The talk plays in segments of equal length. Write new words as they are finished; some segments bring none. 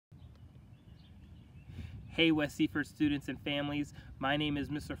Hey West Seaford students and families, my name is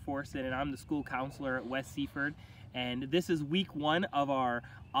Mr. Forston and I'm the school counselor at West Seaford, and this is week 1 of our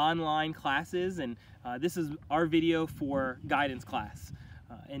online classes, and this is our video for guidance class.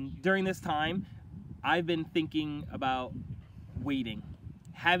 And during this time I've been thinking about waiting,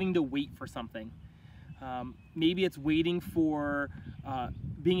 having to wait for something. Maybe it's waiting for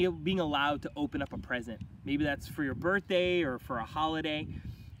being allowed to open up a present. Maybe that's for your birthday or for a holiday.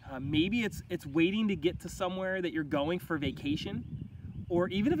 Maybe it's waiting to get to somewhere that you're going for vacation, or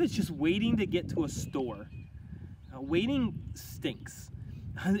even if it's just waiting to get to a store. Waiting stinks.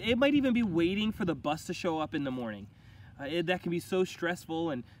 It might even be waiting for the bus to show up in the morning. That can be so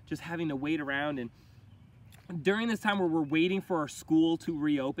stressful, and just having to wait around. And during this time where we're waiting for our school to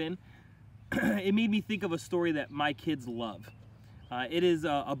reopen, it made me think of a story that my kids love. It is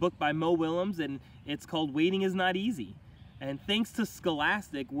a book by Mo Willems, and it's called Waiting is Not Easy. And thanks to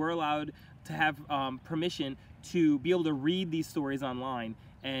Scholastic, we're allowed to have permission to be able to read these stories online.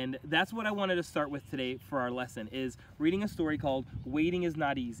 And that's what I wanted to start with today for our lesson, is reading a story called Waiting is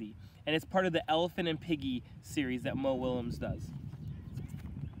Not Easy. And it's part of the Elephant and Piggy series that Mo Willems does.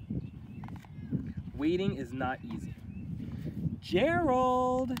 Waiting is not easy.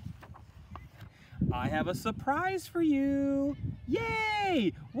 Gerald, I have a surprise for you.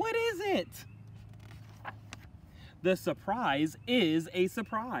 Yay! What is it? The surprise is a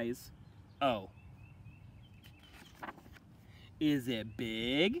surprise. Oh. Is it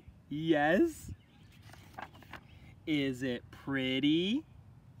big? Yes. Is it pretty?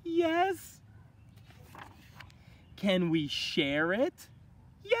 Yes. Can we share it?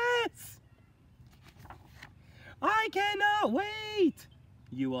 Yes. I cannot wait.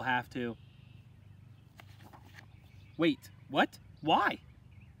 You will have to. Wait, what? Why?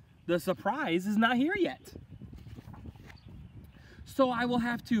 The surprise is not here yet. So I will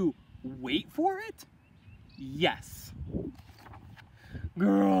have to wait for it? Yes.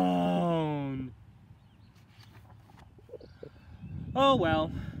 Groan. Oh well,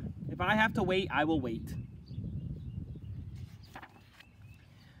 if I have to wait, I will wait.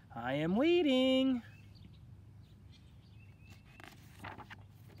 I am waiting.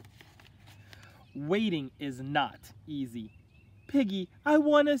 Waiting is not easy. Piggy, I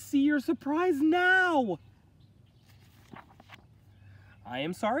want to see your surprise now. I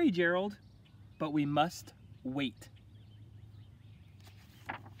am sorry, Gerald, but we must wait.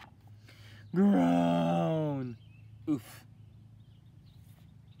 Groan. Oof.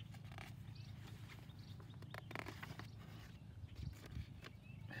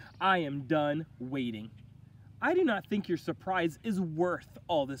 I am done waiting. I do not think your surprise is worth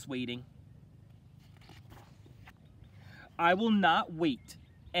all this waiting. I will not wait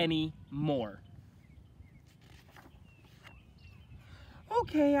any more.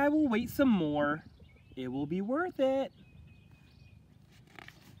 Okay, I will wait some more. It will be worth it.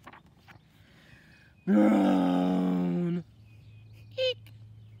 Groan. Eek.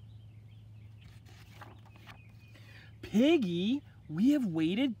 Piggy, we have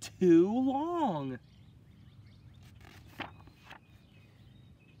waited too long.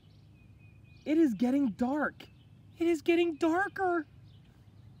 It is getting dark. It is getting darker.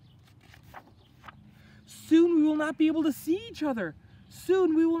 Soon we will not be able to see each other.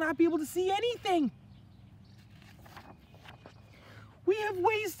 Soon we will not be able to see anything. We have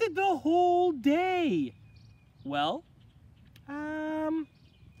wasted the whole day. Well,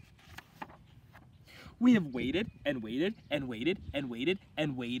 we have waited and waited and waited and waited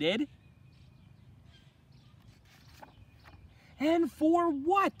and waited. And for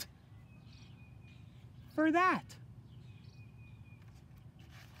what? For that.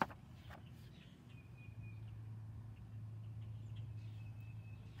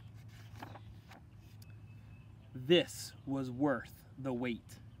 This was worth the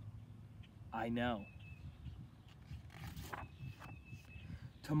wait. I know.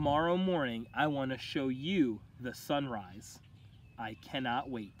 Tomorrow morning, I want to show you the sunrise. I cannot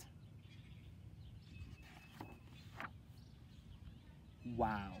wait.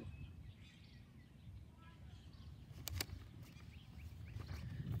 Wow.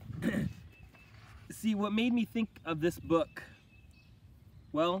 See, what made me think of this book?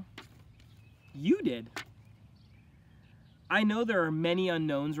 Well, you did. I know there are many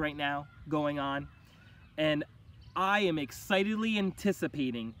unknowns right now going on, and I am excitedly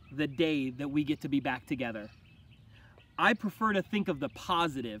anticipating the day that we get to be back together. I prefer to think of the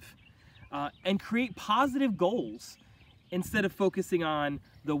positive and create positive goals instead of focusing on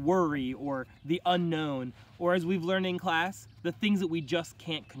the worry or the unknown, or as we've learned in class, the things that we just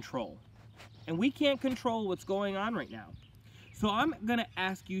can't control. And we can't control what's going on right now. So I'm gonna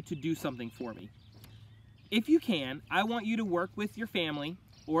ask you to do something for me. if you can, I want you to work with your family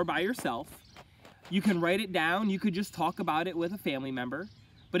or by yourself. You can write it down. You could just talk about it with a family member.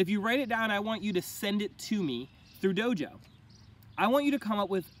 But if you write it down, I want you to send it to me through Dojo. I want you to come up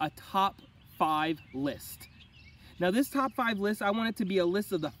with a top 5 list. Now this top 5 list, I want it to be a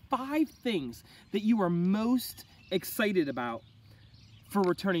list of the 5 things that you are most excited about for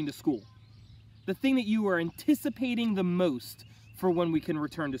returning to school. The thing that you are anticipating the most for when we can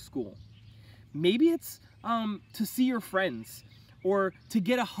return to school. Maybe it's to see your friends, or to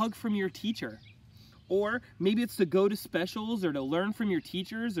get a hug from your teacher. Or maybe it's to go to specials, or to learn from your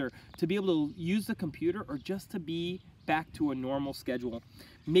teachers, or to be able to use the computer, or just to be back to a normal schedule.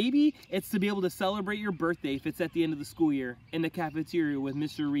 Maybe it's to be able to celebrate your birthday if it's at the end of the school year in the cafeteria with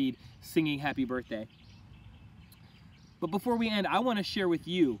Mr. Reed singing happy birthday. But before we end, I want to share with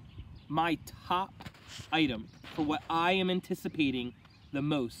you my top item for what I am anticipating the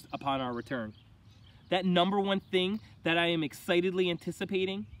most upon our return. That number 1 thing that I am excitedly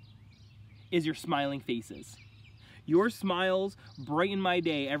anticipating is your smiling faces. Your smiles brighten my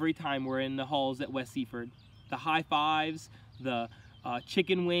day every time we're in the halls at West Seaford. The high fives, the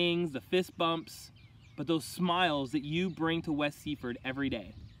chicken wings, the fist bumps, but those smiles that you bring to West Seaford every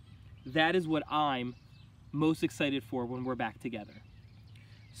day. That is what I'm most excited for when we're back together.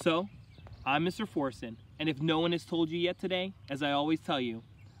 So, I'm Mr. Forston, and if no one has told you yet today, as I always tell you,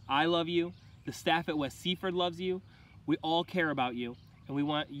 I love you, the staff at West Seaford loves you, we all care about you, and we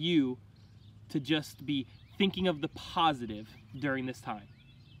want you to just be thinking of the positive during this time.